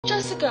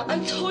Jessica, I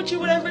told you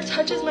whatever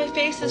touches my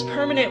face is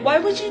permanent. Why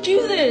would you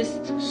do this?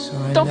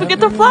 Don't forget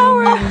the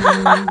flower.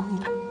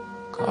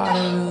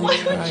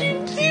 Why would you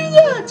do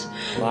that?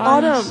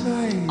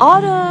 Autumn.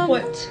 Autumn.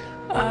 What?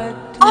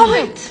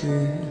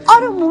 Autumn.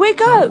 Autumn,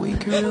 wake up.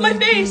 My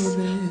face.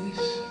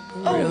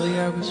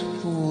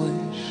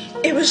 Oh.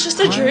 It was just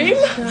a dream?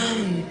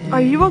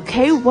 Are you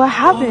okay? What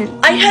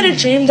happened? I had a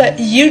dream that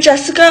you,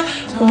 Jessica,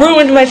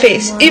 ruined my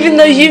face, even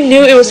though you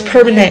knew it was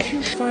permanent.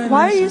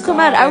 Why are you so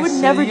mad? I would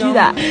never do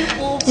that.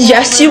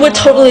 Yes, you would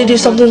totally do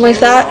something like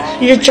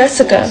that. You're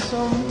Jessica.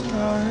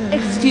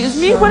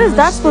 Excuse me? What is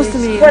that supposed to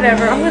mean?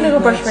 Whatever, I'm gonna go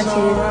brush my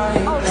teeth.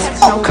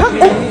 Oh,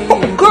 come on.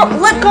 Oh, girl,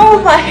 let go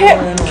of my hair.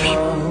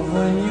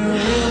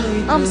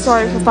 I'm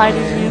sorry for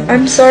fighting you.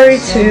 I'm sorry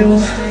too.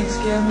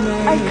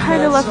 I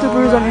kinda left a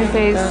bruise on your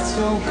face.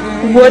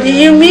 What do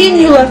you mean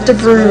you left a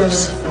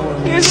bruise?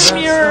 Here's a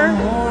mirror.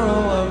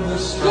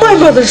 My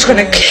mother's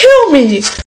gonna kill me!